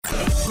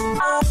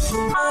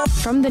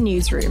From the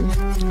newsroom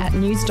at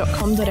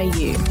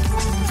news.com.au.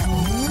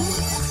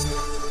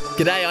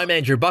 G'day, I'm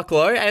Andrew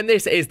Bucklow, and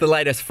this is the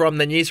latest from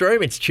the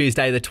newsroom. It's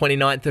Tuesday, the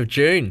 29th of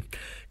June.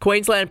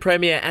 Queensland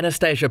Premier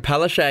Anastasia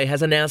Palaszczuk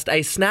has announced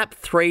a snap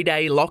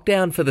 3-day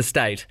lockdown for the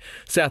state.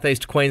 South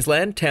East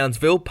Queensland,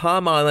 Townsville,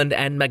 Palm Island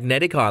and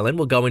Magnetic Island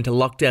will go into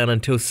lockdown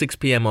until 6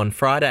 p.m. on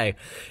Friday.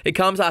 It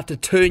comes after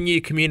 2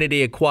 new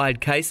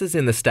community-acquired cases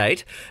in the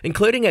state,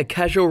 including a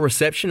casual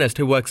receptionist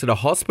who works at a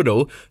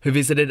hospital who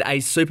visited a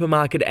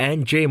supermarket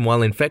and gym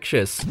while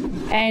infectious.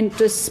 And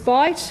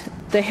despite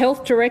the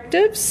health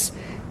directives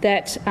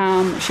that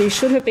she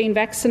should have been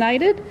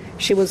vaccinated,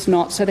 she was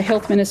not. So the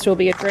Health Minister will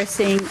be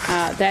addressing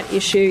that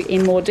issue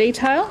in more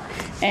detail.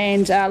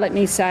 And let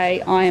me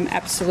say, I am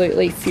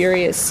absolutely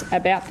furious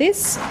about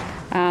this.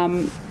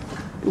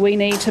 We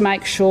need to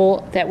make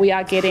sure that we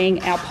are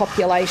getting our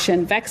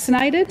population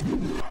vaccinated.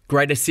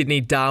 Greater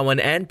Sydney,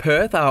 Darwin and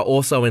Perth are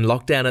also in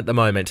lockdown at the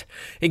moment.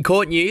 In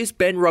court news,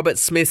 Ben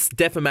Roberts-Smith's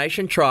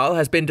defamation trial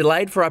has been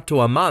delayed for up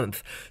to a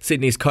month.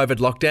 Sydney's COVID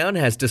lockdown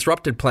has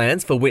disrupted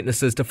plans for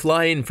witnesses to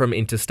fly in from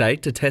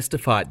interstate to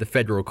testify at the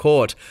federal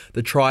court.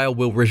 The trial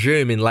will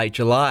resume in late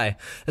July.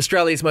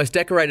 Australia's most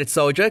decorated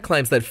soldier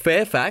claims that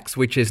Fairfax,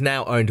 which is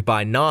now owned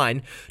by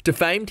Nine,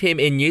 defamed him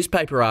in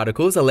newspaper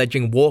articles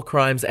alleging war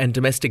crimes and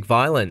domestic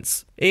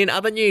violence. In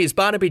other news,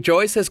 Barnaby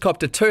Joyce has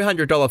copped a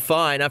 $200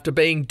 fine after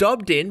being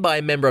dobbed in by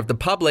a member of the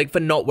public for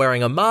not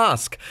wearing a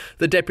mask.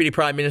 The Deputy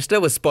Prime Minister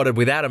was spotted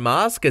without a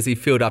mask as he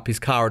filled up his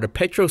car at a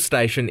petrol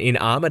station in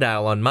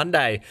Armidale on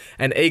Monday.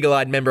 An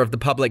eagle-eyed member of the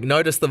public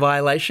noticed the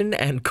violation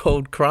and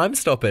called Crime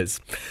Stoppers.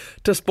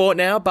 To sport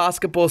now,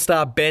 basketball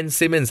star Ben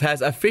Simmons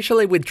has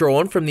officially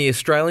withdrawn from the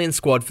Australian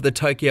squad for the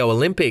Tokyo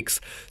Olympics.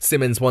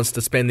 Simmons wants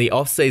to spend the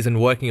off-season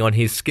working on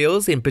his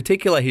skills, in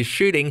particular his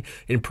shooting,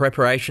 in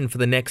preparation for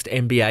the next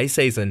NBA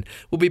season.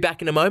 We'll be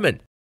back in a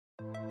moment.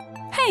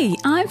 Hey,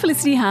 I'm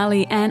Felicity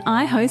Harley and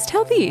I host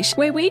Healthyish,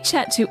 where we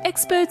chat to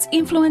experts,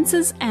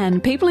 influencers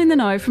and people in the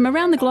know from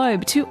around the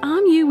globe to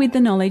arm you with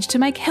the knowledge to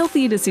make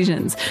healthier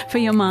decisions for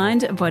your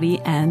mind, body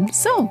and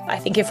soul. I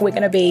think if we're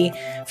going to be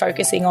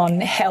focusing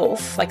on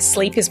health, like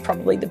sleep is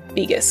probably the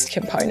biggest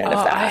component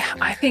of that.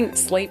 I think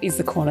sleep is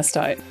the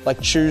cornerstone. Like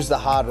choose the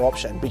harder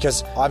option,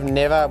 because I've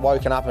never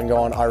woken up and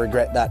gone, I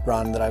regret that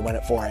run that I went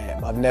at 4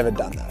 a.m. I've never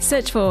done that.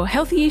 Search for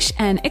Healthyish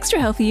and Extra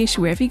Healthyish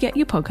wherever you get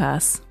your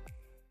podcasts.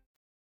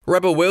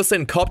 Rebel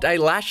Wilson copped a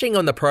lashing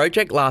on the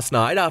project last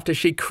night after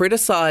she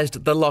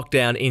criticised the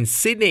lockdown in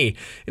Sydney.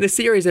 In a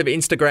series of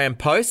Instagram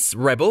posts,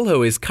 Rebel,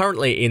 who is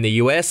currently in the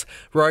US,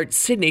 wrote,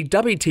 "Sydney,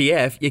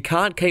 WTF, you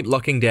can't keep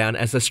locking down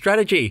as a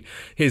strategy."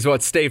 Here's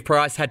what Steve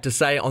Price had to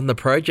say on the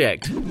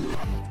project.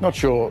 Not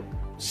sure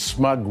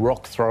smug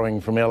rock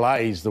throwing from LA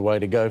is the way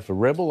to go for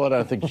Rebel. I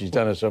don't think she's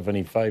done herself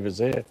any favours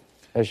there.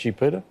 Has she,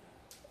 Peter?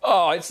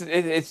 Oh, it's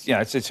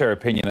her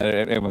opinion.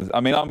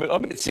 I'm a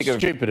bit sick of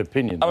stupid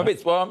opinion. I'm a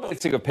bit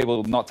sick of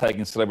people not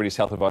taking celebrities'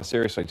 health advice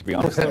seriously, to be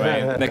honest.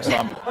 Next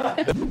time.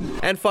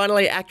 And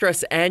finally,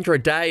 actress Andra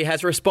Day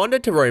has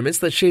responded to rumours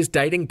that she's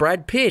dating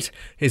Brad Pitt.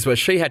 Here's what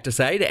she had to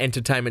say to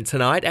Entertainment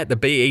Tonight at the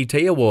BET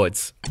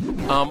Awards.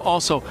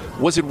 Also,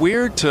 was it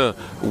weird to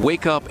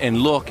wake up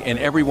and look and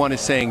everyone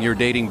is saying you're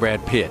dating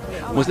Brad Pitt?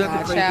 Was that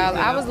the crazy child?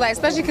 I was like,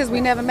 especially because we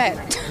never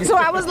met. So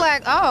I was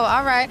like, oh,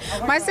 all right.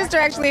 My sister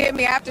actually hit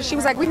me after. She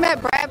was like, we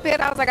met Brad Pitt.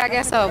 I was like, I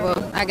guess so.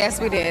 Well, I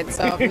guess we did.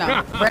 So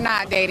no, we're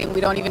not dating.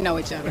 We don't even know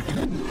each other.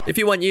 If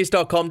you want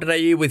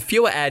news.com.au with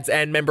fewer ads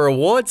and member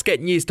awards,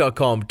 get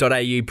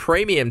news.com.au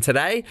premium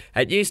today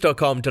at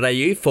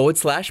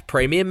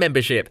news.com.au/premium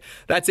membership.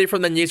 That's it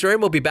from the newsroom.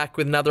 We'll be back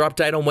with another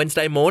update on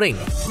Wednesday morning.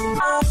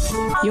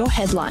 Your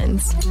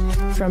headlines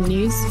from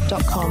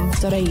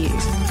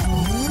news.com.au.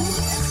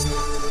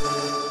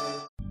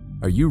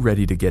 Are you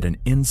ready to get an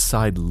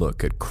inside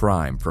look at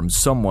crime from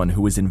someone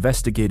who has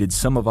investigated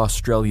some of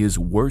Australia's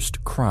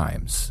worst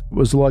crimes? It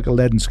was like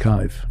Aladdin's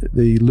Cave.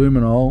 The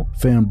luminol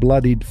found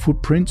bloodied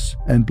footprints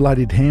and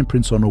bloodied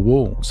handprints on a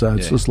wall, so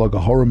it's just like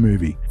a horror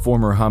movie.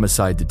 Former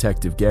homicide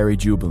detective Gary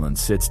Jubilant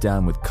sits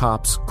down with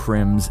cops,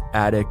 crims,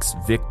 addicts,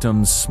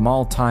 victims,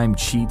 small-time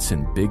cheats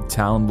and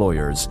big-town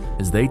lawyers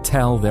as they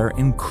tell their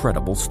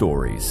incredible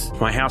stories.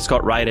 My house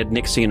got raided.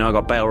 Next thing you know, I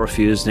got bail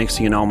refused. Next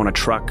thing you know, I'm on a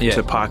truck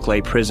to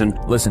Parklea Prison.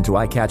 Listen to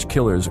I Catch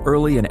Killers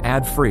early and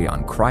ad-free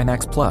on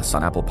Crimex Plus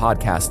on Apple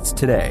Podcasts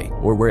today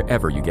or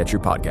wherever you get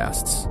your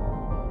podcasts.